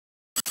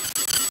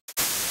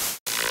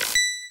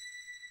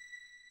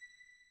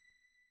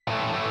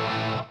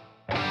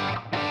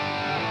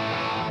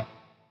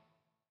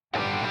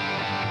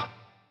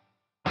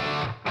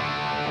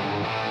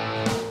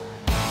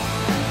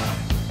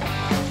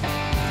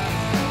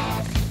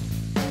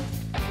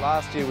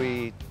Last year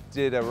we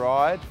did a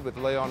ride with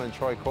Leon and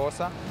Troy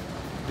Corsa.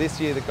 This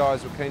year the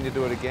guys were keen to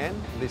do it again.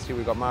 This year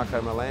we got Marco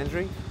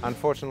Melandri.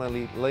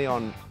 Unfortunately,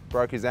 Leon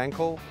broke his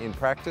ankle in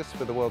practice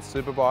for the World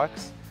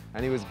Superbikes,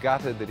 and he was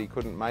gutted that he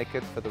couldn't make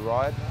it for the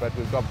ride. But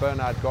we've got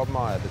Bernard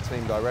Gobmeyer, the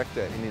team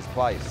director, in his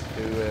place,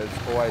 who has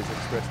always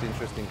expressed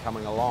interest in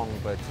coming along,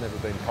 but it's never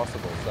been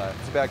possible. So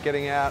it's about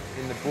getting out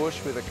in the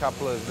bush with a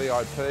couple of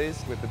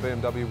VIPs with the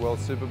BMW World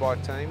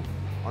Superbike team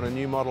on a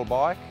new model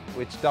bike,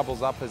 which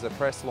doubles up as a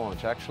press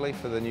launch actually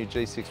for the new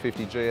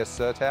G650 GS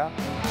Sertao.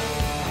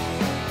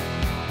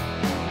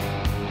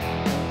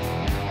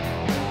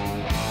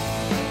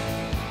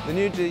 The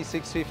new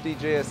G650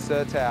 GS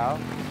Sertao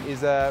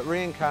is a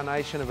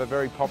reincarnation of a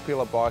very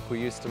popular bike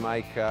we used to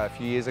make a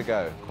few years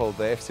ago called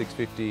the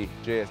F650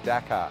 GS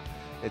Dakar.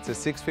 It's a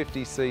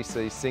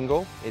 650cc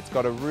single. It's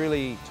got a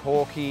really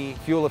torquey,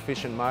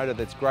 fuel-efficient motor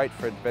that's great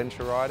for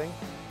adventure riding.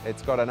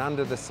 It's got an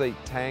under-the-seat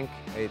tank,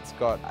 it's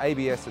got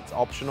ABS, it's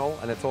optional,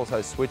 and it's also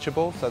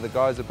switchable, so the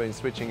guys have been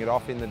switching it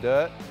off in the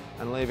dirt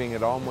and leaving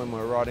it on when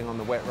we're riding on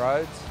the wet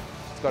roads.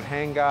 It's got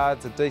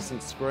handguards, a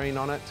decent screen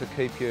on it to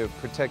keep you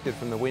protected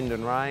from the wind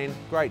and rain.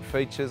 Great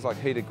features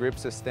like heated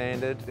grips are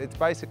standard. It's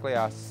basically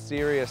our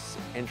serious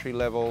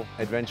entry-level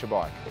adventure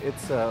bike.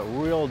 It's a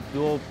real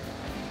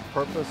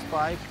dual-purpose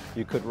bike.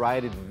 You could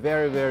ride it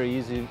very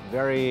easy,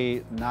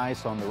 very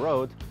nice on the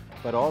road,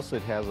 but also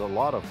it has a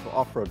lot of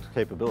off-road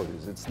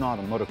capabilities. It's not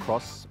a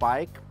motocross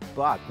bike,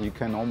 but you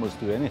can almost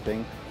do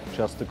anything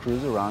just to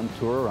cruise around,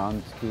 tour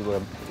around, do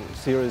a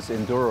serious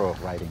enduro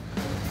riding.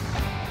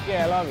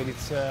 Yeah, I love it.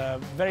 It's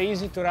very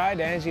easy to ride.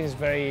 The engine is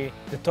the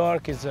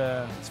torque is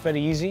it's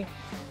very easy.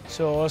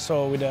 So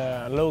also with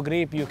a low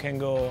grip, you can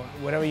go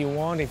wherever you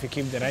want if you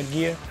keep the right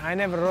gear. I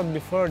never rode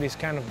before this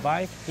kind of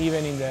bike,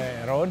 even in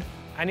the road.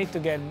 I need to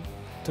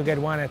get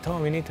one at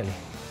home in Italy.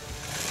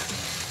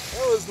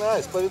 That was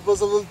nice, but it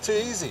was a little too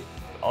easy.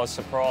 I was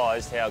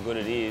surprised how good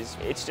it is.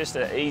 It's just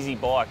an easy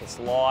bike. It's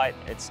light,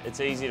 it's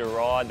easy to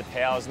ride, the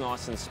power's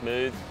nice and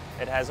smooth.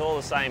 It has all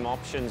the same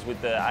options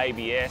with the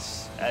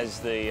ABS as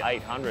the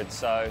 800,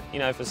 so, you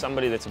know, for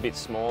somebody that's a bit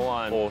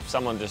smaller or if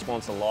someone just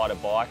wants a lighter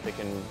bike that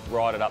can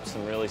ride it up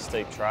some really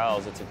steep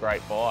trails, it's a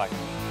great bike.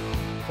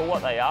 For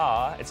what they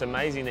are, it's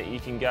amazing that you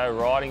can go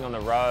riding on the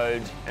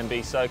road and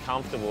be so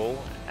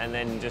comfortable and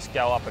then just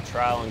go up a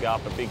trail and go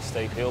up a big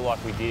steep hill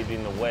like we did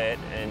in the wet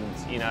and,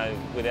 you know,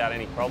 without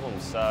any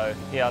problems. So,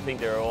 yeah, I think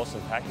they're an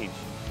awesome package.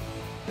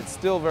 It's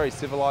still very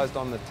civilised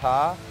on the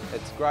tar.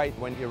 It's great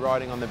when you're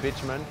riding on the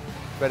bitumen,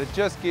 but it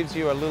just gives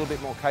you a little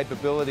bit more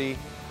capability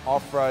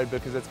off-road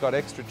because it's got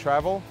extra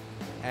travel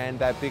and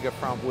that bigger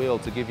front wheel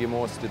to give you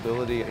more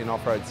stability in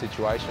off-road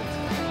situations.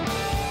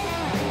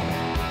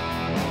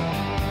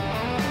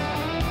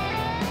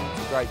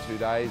 Great 2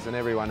 days and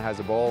everyone has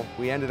a ball.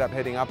 We ended up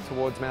heading up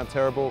towards Mount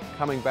Terrible,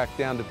 coming back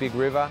down to Big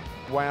River,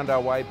 wound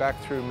our way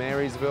back through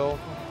Marysville,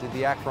 did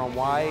the Akron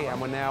Way, and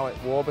we're now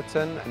at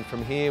Warburton, and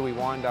from here we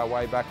wind our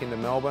way back into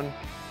Melbourne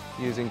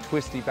using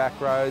twisty back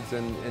roads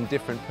and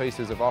different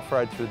pieces of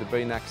off-road through the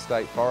Beenac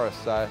State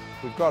Forest. So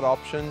we've got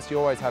options. You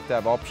always have to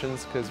have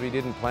options because we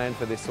didn't plan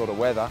for this sort of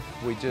weather.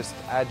 We just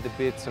add the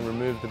bits and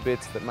remove the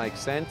bits that make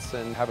sense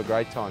and have a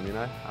great time, you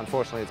know.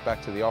 Unfortunately it's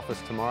back to the office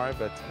tomorrow,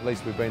 but at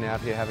least we've been out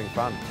here having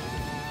fun.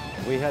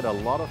 We had a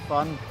lot of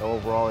fun.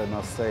 Overall, I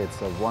must say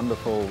it's a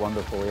wonderful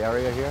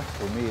area here.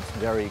 For me, it's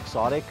very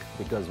exotic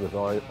because with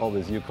all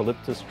these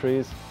eucalyptus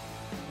trees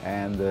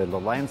and the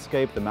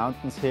landscape, the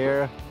mountains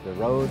here, the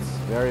roads,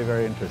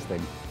 very interesting.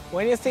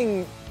 When you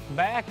think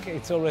back,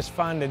 it's always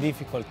fun, the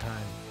difficult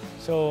time.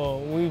 So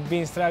we've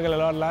been struggling a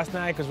lot last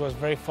night because it was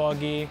very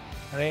foggy,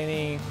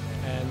 raining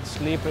and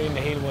slippery, and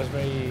the hill was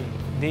very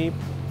deep.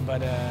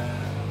 But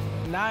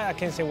now I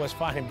can say it was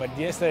fun, but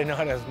yesterday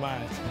not as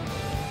much.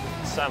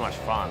 So much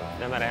fun.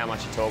 No matter how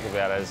much you talk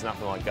about it, there's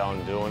nothing like going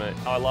and doing it.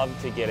 I love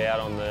to get out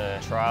on the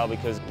trail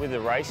because with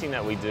the racing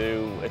that we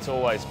do, it's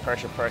always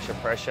pressure.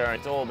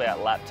 It's all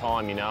about lap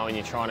time, you know, and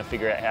you're trying to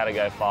figure out how to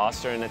go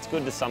faster, and it's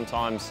good to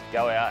sometimes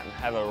go out and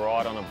have a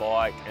ride on a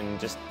bike and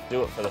just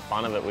do it for the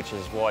fun of it, which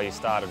is why you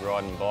started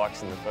riding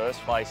bikes in the first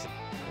place.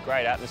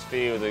 Great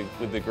atmosphere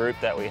with the group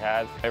that we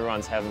have.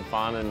 Everyone's having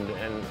fun and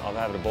I'm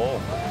having a ball.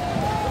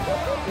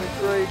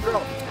 1, 2, 3,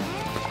 drop.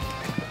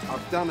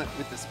 I've done it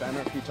with the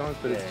spanner a few times,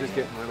 but it's just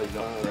getting really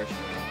fresh.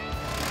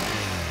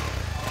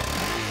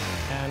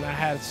 And I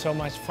had so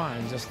much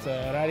fun, just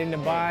riding the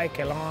bike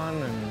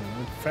alone and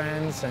with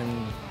friends,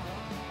 and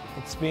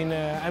it's been,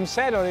 I'm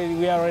sad already,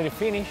 we are already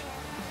finished,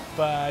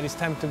 but it's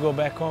time to go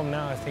back home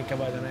now and think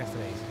about the next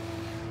race.